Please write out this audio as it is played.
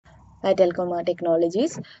telecom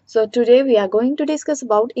technologies. So today we are going to discuss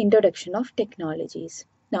about introduction of technologies.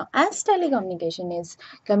 Now, as telecommunication is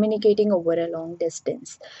communicating over a long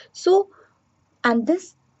distance, so and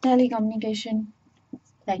this telecommunication,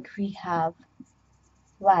 like we have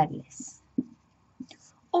wireless.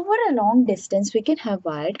 Over a long distance, we can have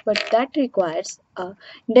wired, but that requires a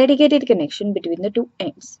dedicated connection between the two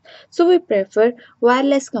ends. So we prefer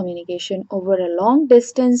wireless communication over a long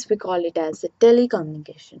distance. We call it as a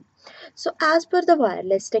telecommunication. So as per the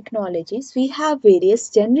wireless technologies, we have various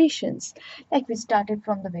generations. Like we started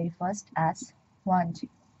from the very first as 1G,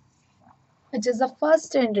 which is the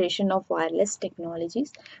first generation of wireless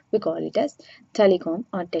technologies. We call it as telecom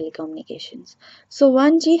or telecommunications. So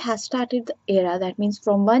 1G has started the era, that means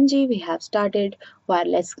from 1G we have started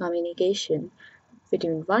wireless communication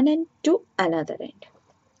between one end to another end.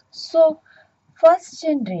 So first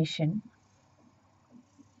generation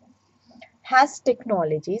has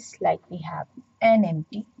technologies like we have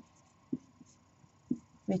NMT,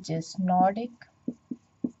 which is Nordic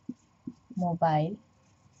Mobile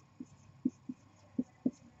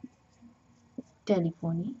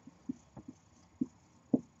Telephony.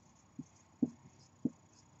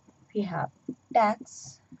 We have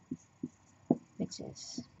TAX, which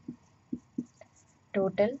is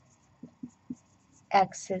Total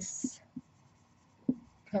Access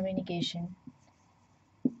Communication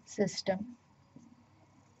System.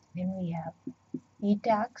 Then we have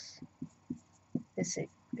ETAX,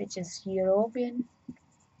 which is European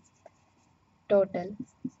Total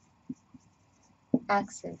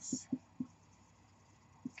Access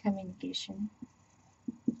Communication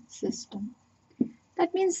System.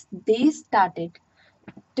 That means they started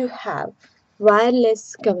to have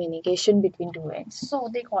wireless communication between two ends. So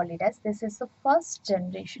they call it as this is the first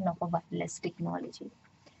generation of a wireless technology.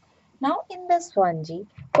 Now in this 1G,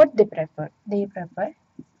 what they prefer? They prefer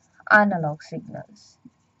analog signals.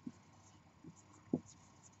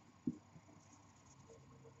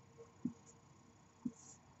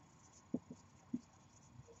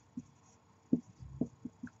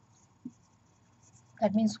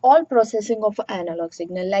 That means all processing of analog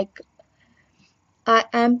signal, like I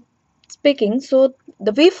am speaking, so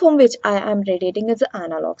the waveform which I am radiating is the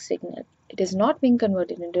analog signal. It is not being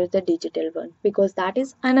converted into the digital one because that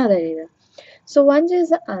is another era. So one is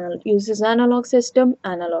the uses analog system,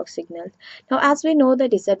 analog signals. Now, as we know the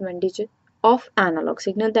disadvantage of analog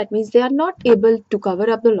signal, that means they are not able to cover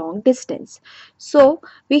up the long distance. So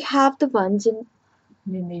we have the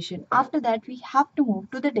generation. After that, we have to move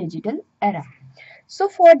to the digital era. So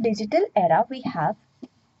for digital era, we have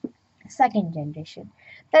second generation.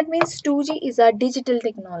 That means 2G is a digital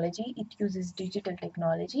technology. It uses digital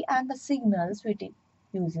technology and the signals which it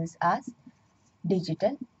uses as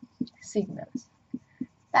digital signals.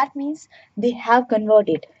 That means they have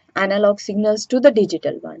converted analog signals to the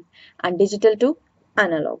digital one and digital to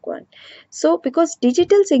analog one. So because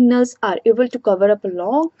digital signals are able to cover up a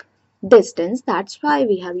long distance, that's why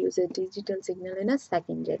we have used a digital signal in a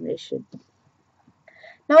second generation.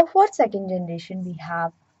 Now for second generation, we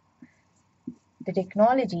have the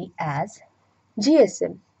technology as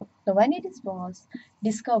GSM. So when it was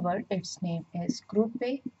discovered, its name is Group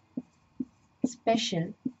A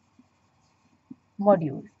Special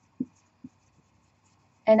Module.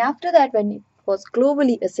 And after that, when it was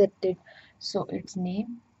globally accepted, so its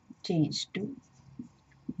name changed to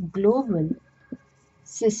Global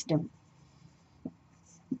System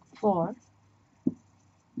for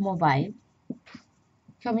Mobile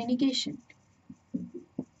Communication.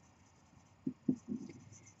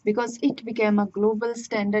 Because it became a global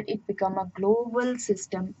standard, it became a global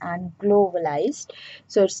system and globalized.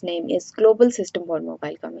 So its name is Global System for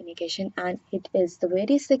Mobile Communication, and it is the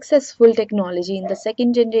very successful technology in the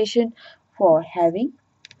second generation for having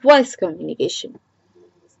voice communication.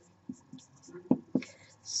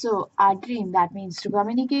 So our dream, that means to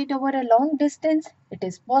communicate over a long distance, it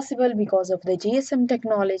is possible because of the GSM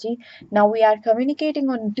technology. Now we are communicating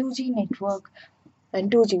on 2G network and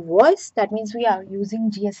 2G voice. That means we are using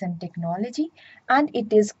GSM technology and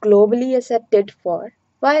it is globally accepted for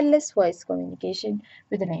wireless voice communication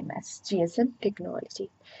with the name as GSM technology.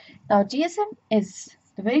 Now GSM is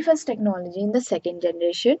the very first technology in the second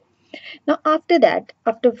generation. Now after that,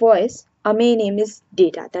 after voice, our main aim is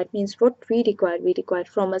data. That means what we require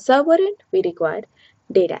from a server end, we require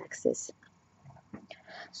data access.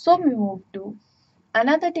 So we move to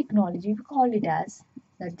another technology, we call it as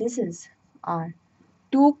that this is our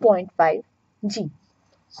 2.5G.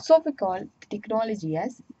 So we call the technology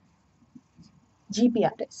as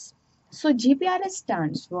GPRS. So GPRS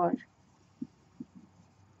stands for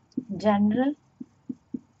General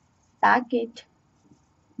Packet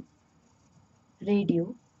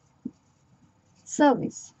radio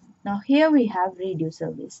service. Now here we have radio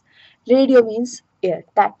service. Radio means air.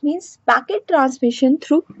 That means packet transmission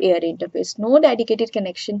through air interface. No dedicated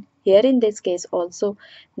connection here in this case also.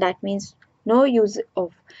 That means no use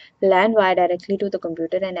of LAN wire directly to the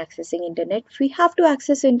computer and accessing internet. We have to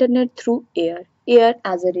access internet through air. Air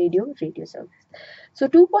as a radio service. So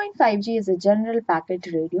 2.5G is a general packet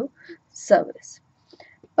radio service.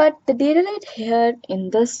 But the data rate here in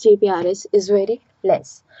this GPRS is very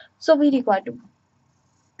less. So we require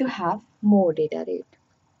to have more data rate.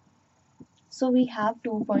 So we have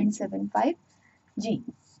 2.75G,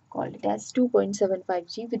 call it as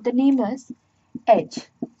 2.75G with the name as H.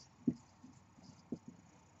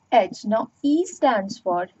 H. Now E stands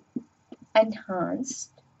for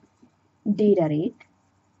enhanced data rate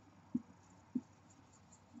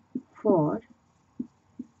for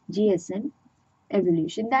GSM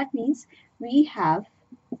evolution. That means we have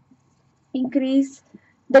increased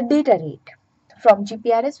the data rate. From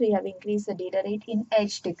GPRS, we have increased the data rate in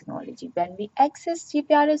edge technology. When we access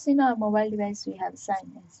GPRS in our mobile device, we have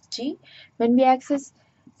sign as G. When we access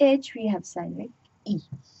edge, we have sign like E.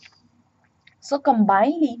 So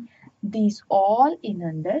combinedly, these all in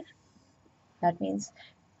under, that means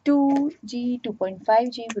 2G,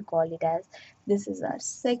 2.5G, we call it as, this is our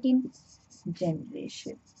second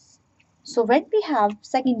generation. So when we have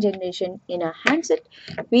second generation in a handset,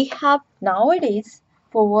 we have nowadays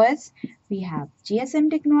for voice, we have GSM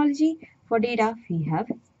technology. For data, we have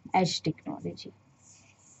edge technology.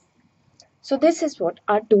 So this is what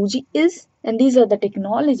our 2G is, and these are the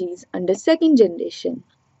technologies under second generation.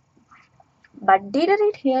 But data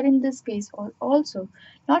rate here in this case also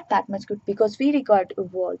not that much good because we require to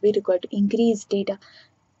evolve, we require to increase data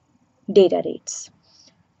rates.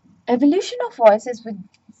 Evolution of voices with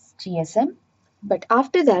GSM, but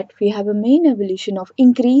after that we have a main evolution of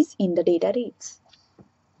increase in the data rates.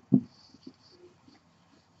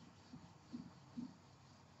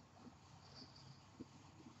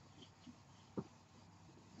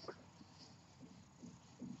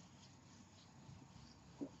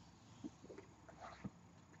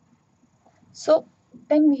 So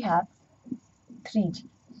then we have 3G.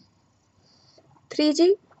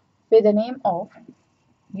 3G with the name of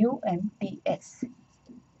UMTS.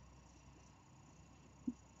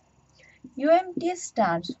 UMTS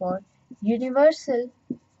stands for Universal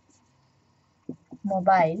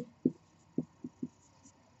Mobile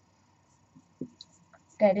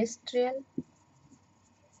Terrestrial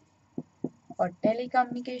or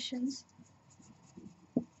Telecommunications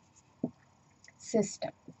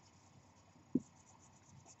System.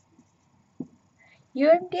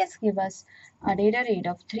 UMTS gives us a data rate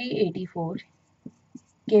of 384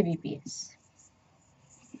 kbps.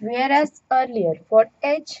 Whereas earlier for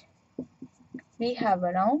H we have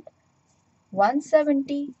around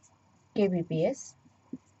 170 kbps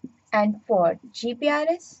and for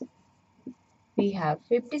GPRS we have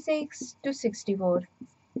 56 to 64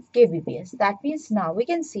 kbps. That means now we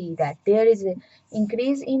can see that there is an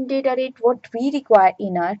increase in data rate what we require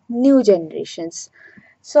in our new generations.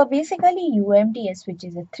 So basically UMTS, which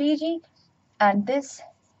is a 3G, and this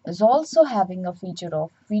is also having a feature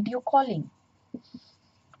of video calling.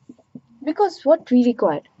 Because what we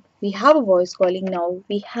require, we have a voice calling now,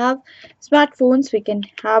 we have smartphones, we can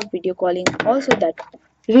have video calling also that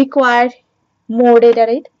require more data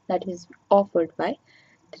rate that is offered by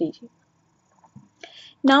 3G.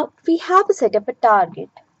 Now we have set up a target,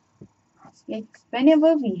 like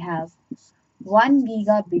whenever we have 1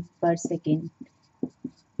 gigabit per second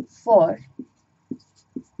for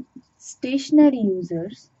stationary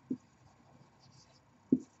users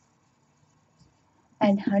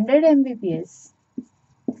and 100 Mbps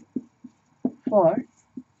for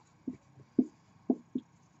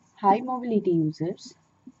high mobility users,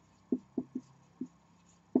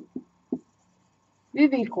 we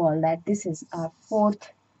will call that this is our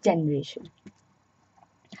fourth generation.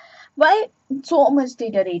 Why so much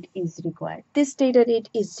data rate is required? This data rate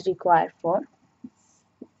is required for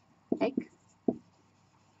like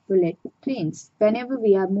bullet trains. Whenever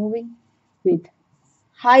we are moving with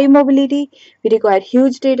high mobility, we require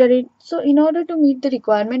huge data rate. So in order to meet the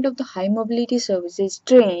requirement of the high mobility services,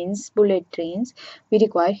 trains, bullet trains, we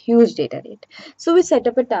require huge data rate. So we set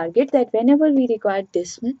up a target that whenever we require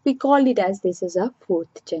this much, we call it as this is our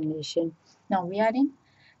fourth generation. Now we are in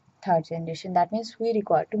third generation. That means we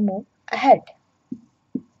require to move ahead.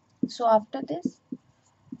 So after this,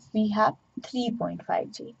 we have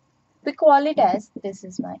 3.5G. We call it as this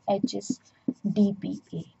is my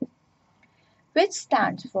HSDPA, which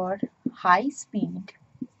stands for high speed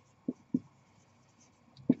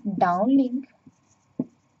downlink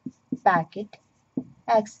packet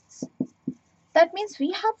access. That means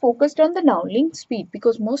we have focused on the downlink speed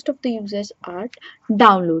because most of the users are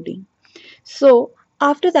downloading. So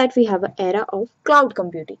after that we have an era of cloud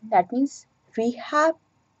computing. That means we have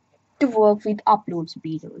to work with upload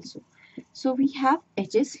speed also. So we have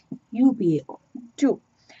HSUPA 2.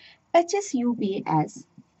 HSUPA as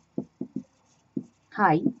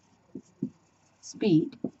high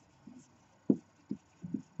speed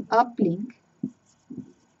uplink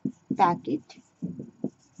packet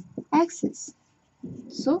access.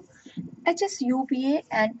 So HSUPA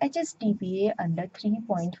and HSDPA under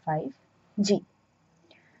 3.5 G.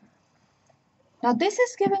 Now this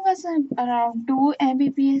is giving us around 2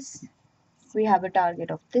 Mbps. We have a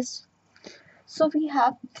target of this. So we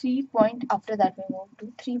have 3 point, after that we move to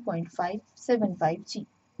 3.575 G.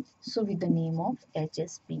 So with the name of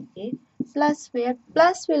HSPA plus, where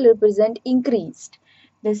plus will represent increased.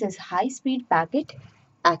 This is high speed packet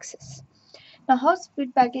access. Now high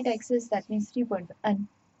speed packet access, that means 3.5, and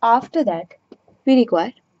after that we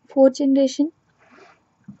require 4th generation.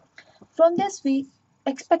 From this we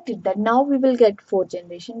expected that now we will get 4th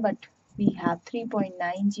generation, but we have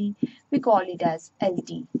 3.9G. We call it as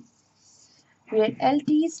LT, where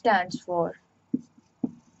LT stands for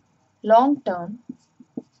long term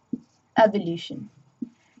evolution.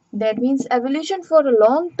 That means evolution for a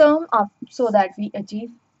long term up, so that we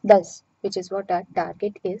achieve this, which is what our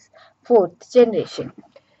target is, 4th generation.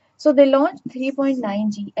 So they launched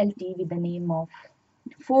 3.9G LT with the name of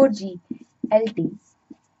 4G LT,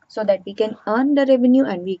 so that we can earn the revenue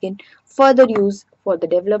and we can further use for the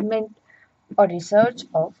development or research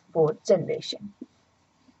of 4th generation.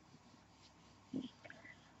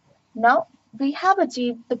 Now we have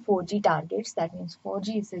achieved the 4G targets. That means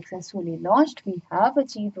 4G is successfully launched. We have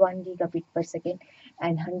achieved 1 gigabit per second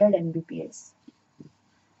and 100 Mbps.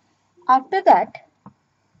 After that,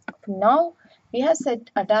 now we have set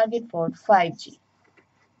a target for 5G.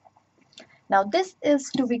 Now this is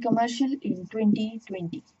to be commercial in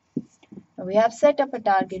 2020. Now we have set up a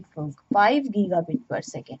target for 5 gigabit per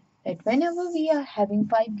second. That whenever we are having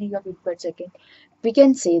 5 gigabit per second, we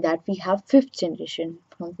can say that we have 5th generation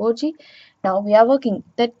from 4G. Now we are working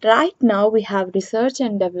that right now we have research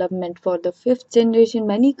and development for the 5th generation.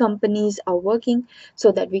 Many companies are working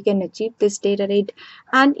so that we can achieve this data rate,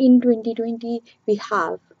 and in 2020 we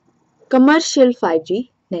have commercial 5G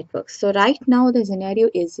networks. So right now the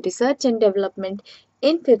scenario is research and development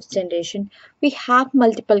in 5th generation. We have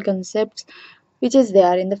multiple concepts which is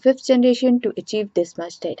there in the 5th generation to achieve this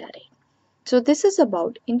much data rate. So this is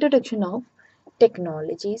about introduction of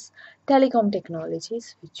technologies, telecom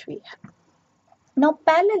technologies which we have. Now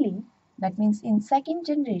parallelly, that means in 2nd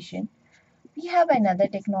generation, we have another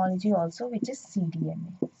technology also, which is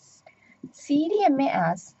CDMA. CDMA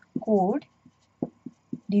as code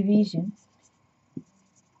division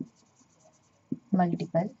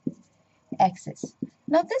multiple access.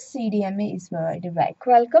 Now this CDMA is provided by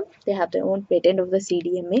Qualcomm. They have their own patent of the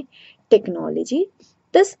CDMA technology.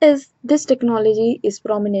 This technology is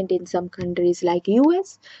prominent in some countries like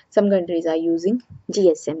US. Some countries are using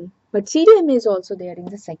GSM. But CDMA is also there in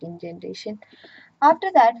the 2nd generation.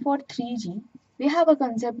 After that, for 3G, we have a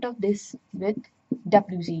concept of this with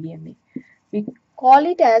WCDMA. We call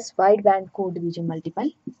it as wideband code division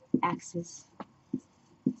multiple access.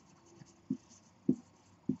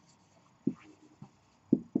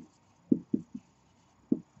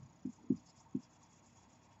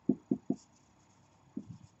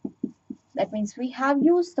 That means we have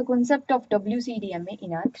used the concept of WCDMA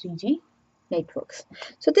in our 3G networks.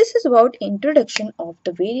 So this is about introduction of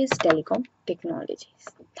the various telecom technologies.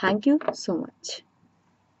 Thank you so much.